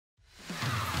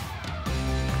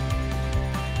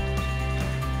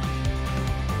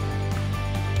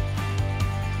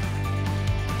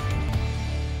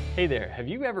Hey there, have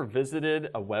you ever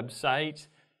visited a website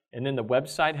and then the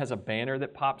website has a banner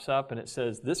that pops up and it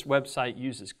says, this website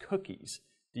uses cookies.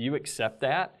 Do you accept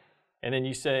that? And then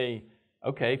you say,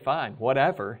 okay, fine,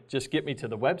 whatever, just get me to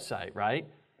the website, right?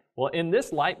 Well, in this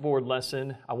Lightboard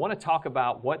lesson, I want to talk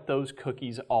about what those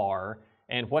cookies are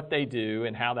and what they do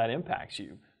and how that impacts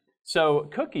you. So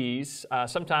cookies,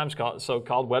 sometimes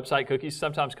so-called website cookies,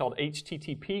 sometimes called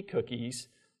HTTP cookies,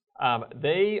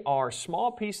 they are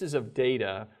small pieces of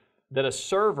data that a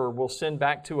server will send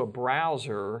back to a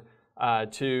browser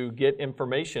to get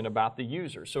information about the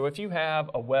user. So if you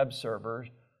have a web server,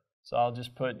 so I'll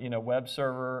just put, web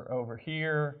server over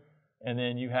here, and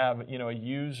then you have, a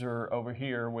user over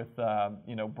here with,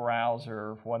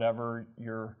 browser, whatever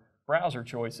your browser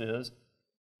choice is.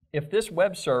 If this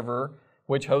web server,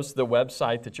 which hosts the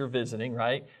website that you're visiting,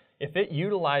 right, if it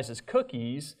utilizes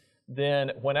cookies,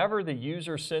 then whenever the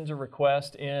user sends a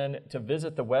request in to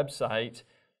visit the website,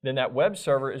 then that web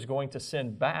server is going to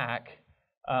send back,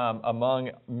 among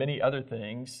many other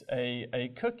things,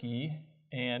 a cookie,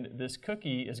 and this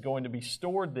cookie is going to be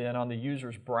stored then on the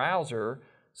user's browser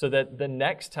so that the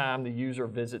next time the user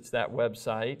visits that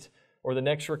website or the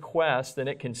next request, then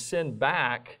it can send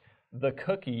back the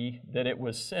cookie that it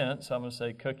was sent. So I'm going to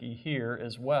say cookie here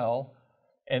as well.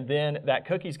 And then that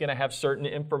cookie is going to have certain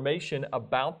information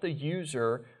about the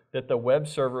user that the web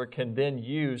server can then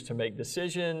use to make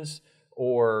decisions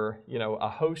or a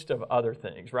host of other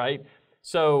things, right?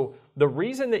 So the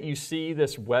reason that you see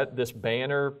this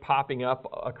banner popping up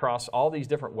across all these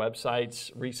different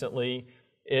websites recently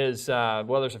is,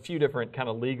 there's a few different kind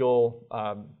of legal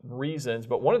reasons,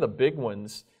 but one of the big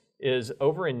ones is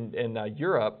over in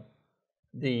Europe,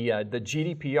 the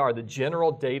GDPR, the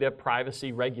General Data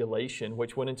Privacy Regulation,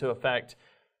 which went into effect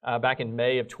back in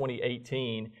May of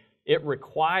 2018, it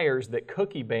requires that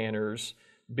cookie banners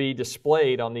be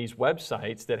displayed on these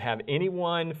websites that have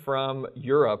anyone from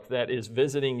Europe that is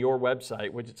visiting your website,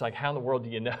 which it's like, how in the world do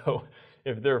you know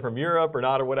if they're from Europe or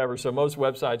not or whatever? So most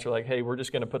websites are like, hey, we're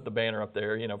just going to put the banner up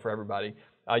there, for everybody.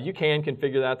 You can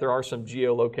configure that. There are some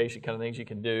geolocation kind of things you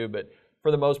can do, but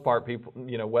for the most part, people,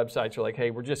 websites are like,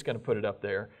 hey, we're just going to put it up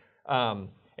there.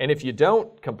 And if you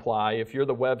don't comply, if you're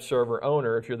the web server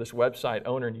owner, if you're this website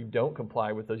owner and you don't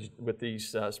comply with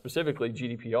these specifically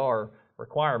GDPR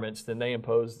requirements, then they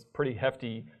impose pretty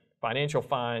hefty financial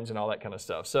fines and all that kind of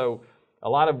stuff. So a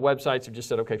lot of websites have just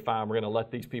said, okay, fine, we're going to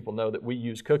let these people know that we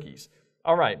use cookies.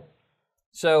 All right.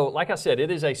 So like I said,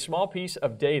 it is a small piece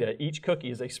of data. Each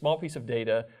cookie is a small piece of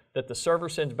data that the server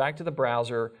sends back to the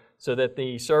browser so that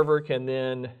the server can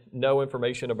then know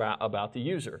information about the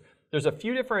user. There's a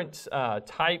few different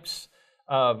types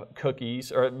of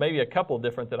cookies, or maybe a couple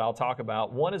different that I'll talk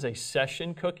about. One is a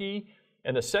session cookie,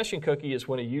 and the session cookie is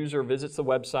when a user visits the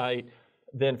website,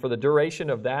 then for the duration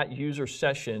of that user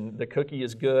session, the cookie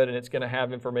is good and it's going to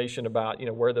have information about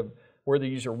where the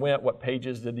user went, what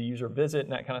pages did the user visit,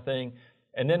 and that kind of thing.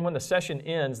 And then when the session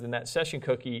ends, then that session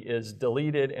cookie is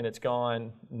deleted and it's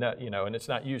gone, and it's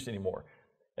not used anymore.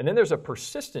 And then there's a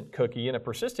persistent cookie, and a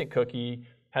persistent cookie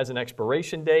has an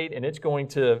expiration date, and it's going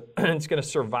to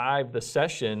survive the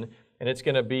session, and it's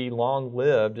going to be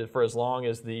long-lived for as long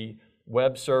as the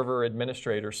web server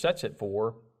administrator sets it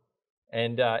for,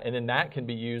 and then that can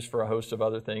be used for a host of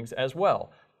other things as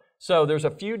well. So there's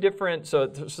a few different, so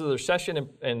there's session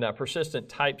and persistent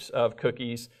types of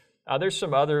cookies. There's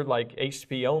some other like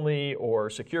HTTP only or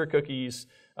secure cookies.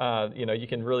 You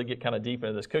can really get kind of deep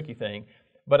into this cookie thing.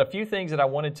 But a few things that I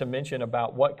wanted to mention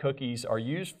about what cookies are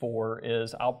used for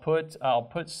is I'll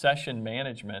put session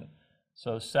management.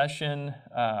 So session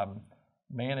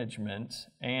management,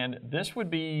 and this would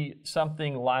be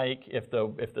something like if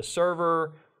the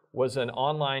server was an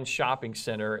online shopping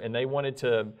center and they wanted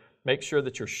to make sure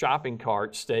that your shopping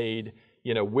cart stayed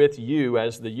with you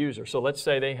as the user. So let's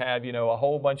say they have a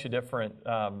whole bunch of different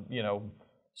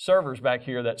servers back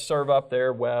here that serve up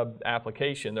their web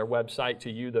application, their website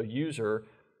to you, the user.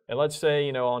 And let's say,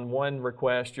 on one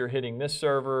request you're hitting this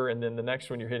server, and then the next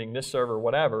one you're hitting this server,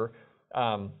 whatever,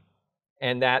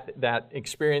 and that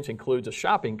experience includes a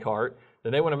shopping cart,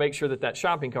 then they want to make sure that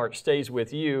shopping cart stays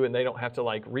with you and they don't have to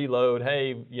like reload,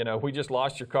 hey, we just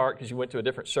lost your cart because you went to a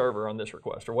different server on this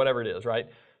request or whatever it is, right?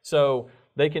 So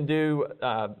they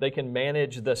can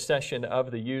manage the session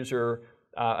of the user.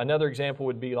 Another example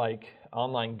would be like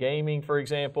online gaming, for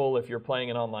example. If you're playing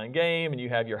an online game and you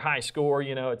have your high score,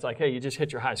 it's like, hey, you just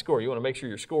hit your high score. You want to make sure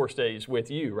your score stays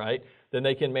with you, right? Then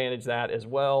they can manage that as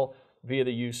well via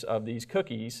the use of these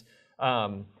cookies.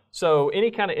 So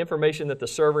any kind of information that the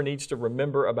server needs to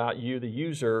remember about you, the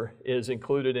user, is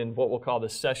included in what we'll call the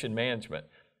session management.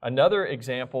 Another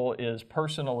example is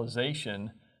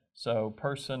personalization. So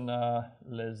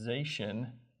personalization.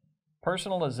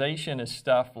 Personalization is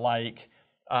stuff like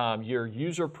your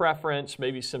user preference,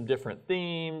 maybe some different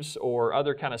themes or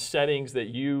other kind of settings that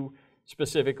you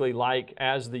specifically like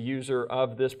as the user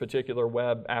of this particular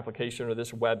web application or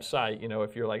this website. You know,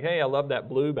 if you're like, hey, I love that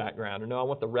blue background, or no, I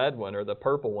want the red one or the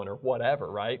purple one or whatever,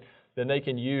 right? Then they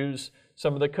can use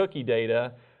some of the cookie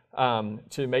data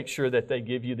to make sure that they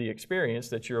give you the experience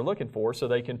that you're looking for, so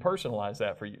they can personalize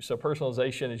that for you. So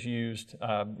personalization is used,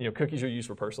 cookies are used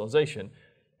for personalization.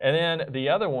 And then the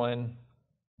other one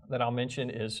that I'll mention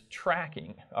is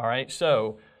tracking, all right?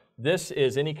 So this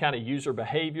is any kind of user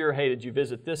behavior. Hey, did you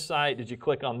visit this site? Did you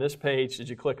click on this page? Did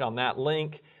you click on that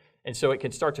link? And so it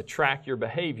can start to track your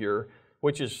behavior,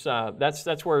 which is,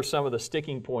 that's where some of the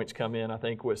sticking points come in, I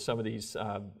think, with some of these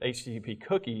HTTP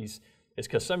cookies, is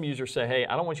because some users say, hey,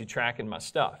 I don't want you tracking my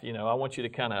stuff. You know, I want you to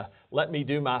kind of let me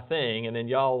do my thing, and then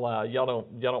y'all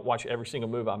don't watch every single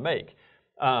move I make.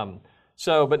 But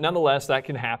nonetheless, that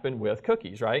can happen with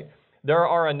cookies, right? There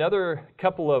are another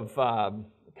couple of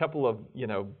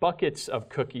buckets of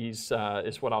cookies,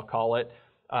 is what I'll call it,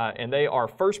 and they are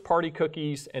first-party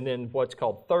cookies and then what's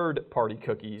called third-party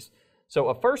cookies. So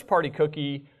a first-party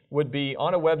cookie would be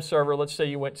on a web server. Let's say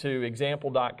you went to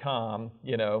example.com,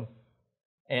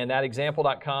 and that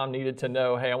example.com needed to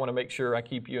know, hey, I want to make sure I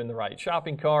keep you in the right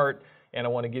shopping cart, and I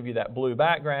want to give you that blue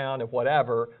background and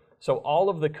whatever. So all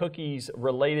of the cookies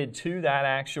related to that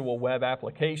actual web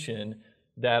application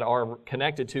that are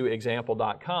connected to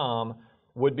example.com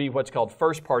would be what's called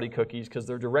first-party cookies, because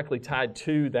they're directly tied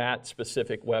to that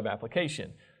specific web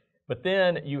application. But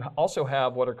then you also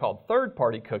have what are called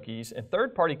third-party cookies, and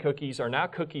third-party cookies are now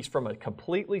cookies from a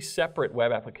completely separate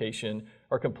web application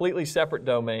or completely separate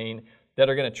domain that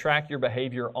are going to track your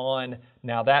behavior on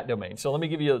now that domain. So let me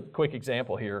give you a quick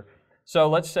example here. So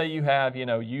let's say you have,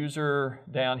 user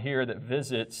down here that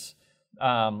visits,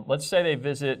 let's say they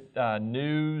visit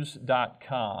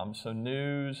news.com, so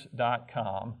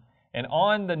news.com. And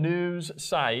on the news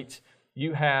site,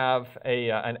 you have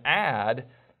an ad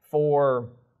for,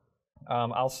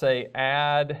 I'll say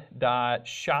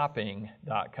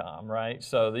ad.shopping.com, right?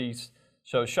 So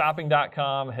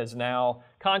shopping.com has now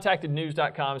contacted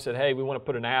news.com and said, hey, we want to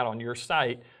put an ad on your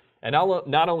site. And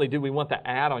not only do we want the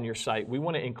ad on your site, we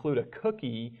want to include a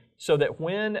cookie so that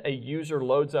when a user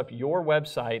loads up your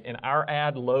website and our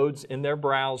ad loads in their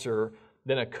browser,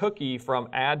 then a cookie from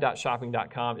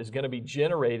ad.shopping.com is going to be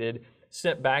generated,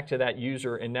 sent back to that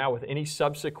user, and now with any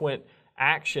subsequent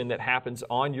action that happens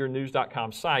on your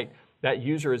news.com site, that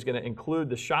user is going to include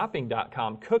the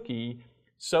shopping.com cookie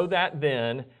so that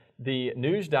then the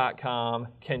news.com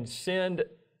can send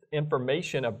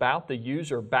information about the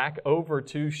user back over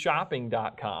to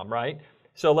shopping.com, right?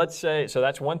 So let's say, so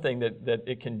that's one thing that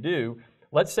it can do.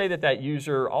 Let's say that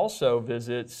user also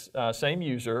visits, same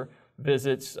user,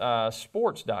 visits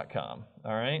sports.com,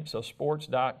 all right? So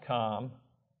sports.com,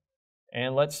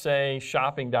 and let's say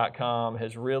shopping.com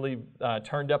has really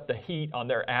turned up the heat on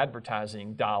their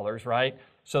advertising dollars, right?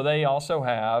 So they also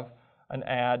have an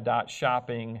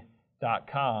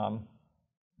ad.shopping.com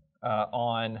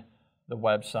on the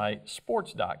website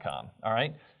sports.com, all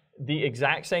right? The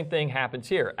exact same thing happens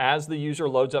here. As the user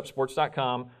loads up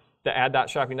sports.com, the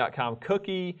ad.shopping.com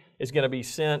cookie is going to be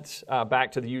sent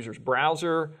back to the user's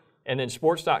browser, and then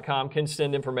sports.com can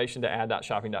send information to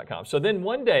ad.shopping.com. So then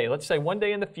one day, let's say one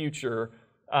day in the future,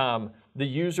 the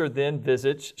user then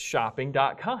visits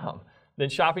shopping.com. Then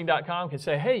shopping.com can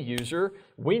say, hey, user,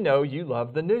 we know you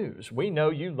love the news. We know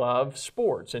you love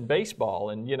sports and baseball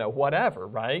and, whatever,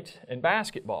 right? And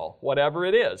basketball, whatever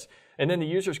it is. And then the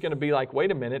user's going to be like,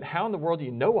 wait a minute, how in the world do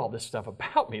you know all this stuff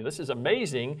about me? This is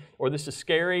amazing, or this is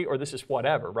scary, or this is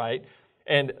whatever, right?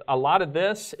 And a lot of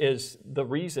this is the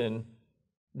reason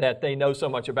that they know so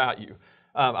much about you.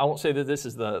 I won't say that this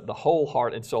is the whole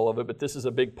heart and soul of it, but this is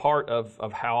a big part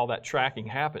of how all that tracking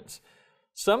happens.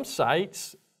 Some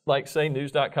sites, like say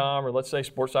news.com or let's say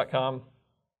sports.com,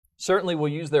 certainly will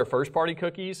use their first-party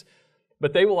cookies,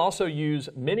 but they will also use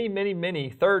many, many, many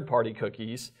third-party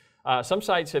cookies. Some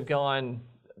sites have gone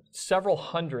several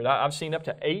hundred. I've seen up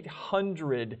to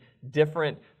 800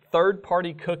 different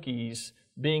third-party cookies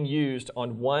being used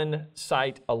on one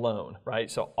site alone, right?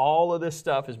 So all of this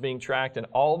stuff is being tracked, and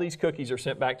all these cookies are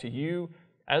sent back to you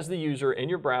as the user in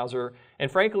your browser. And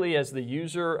frankly, as the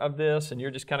user of this, and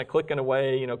you're just kind of clicking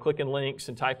away, clicking links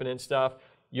and typing in stuff,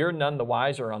 you're none the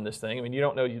wiser on this thing. I mean, you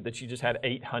don't know that you just had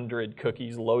 800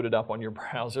 cookies loaded up on your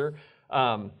browser.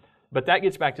 But that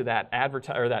gets back to that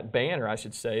that banner, I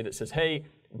should say, that says, hey,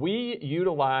 we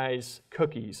utilize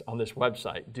cookies on this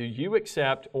website. Do you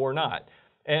accept or not?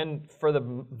 And for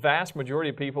the vast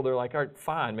majority of people, they're like, all right,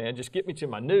 fine, man, just get me to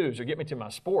my news or get me to my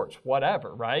sports,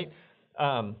 whatever, right?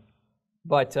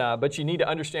 But you need to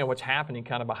understand what's happening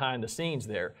kind of behind the scenes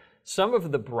there. Some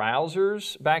of the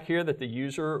browsers back here that the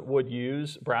user would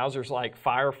use, browsers like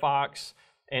Firefox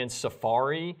and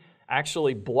Safari,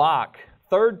 actually block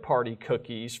third-party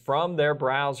cookies from their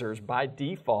browsers by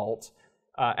default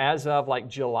as of like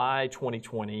July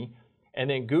 2020. And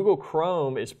then Google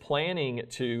Chrome is planning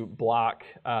to block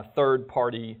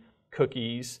third-party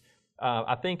cookies,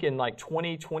 I think in like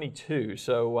 2022.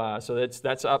 So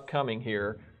that's upcoming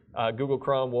here. Google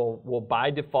Chrome will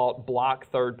by default block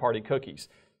third-party cookies.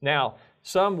 Now,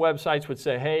 some websites would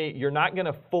say, hey, you're not going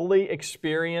to fully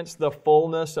experience the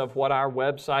fullness of what our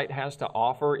website has to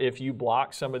offer if you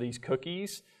block some of these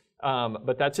cookies.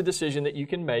 But that's a decision that you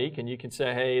can make, and you can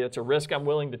say, hey, that's a risk I'm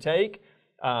willing to take.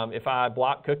 If I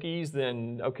block cookies,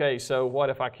 then okay, so what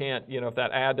if I can't, if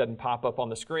that ad doesn't pop up on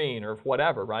the screen or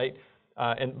whatever, right?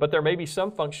 But there may be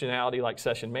some functionality like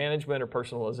session management or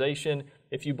personalization.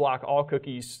 If you block all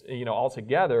cookies,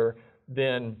 altogether,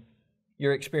 then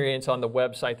your experience on the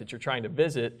website that you're trying to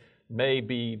visit may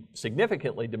be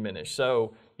significantly diminished.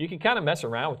 So you can kind of mess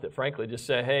around with it, frankly. Just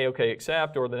say, hey, okay,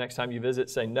 accept, or the next time you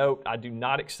visit, say, nope, I do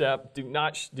not accept, do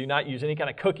not use any kind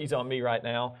of cookies on me right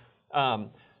now.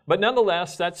 But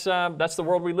nonetheless, that's the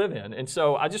world we live in. And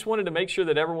so I just wanted to make sure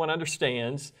that everyone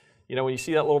understands, when you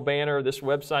see that little banner, this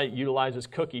website utilizes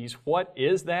cookies, what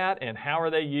is that and how are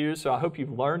they used? So I hope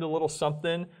you've learned a little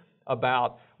something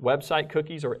about website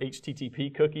cookies, or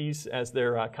HTTP cookies as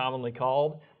they're commonly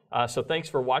called. So thanks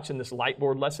for watching this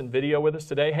Lightboard lesson video with us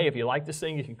today. Hey, if you like this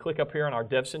thing, you can click up here on our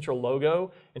DevCentral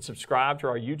logo and subscribe to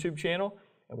our YouTube channel,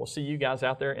 and we'll see you guys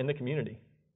out there in the community.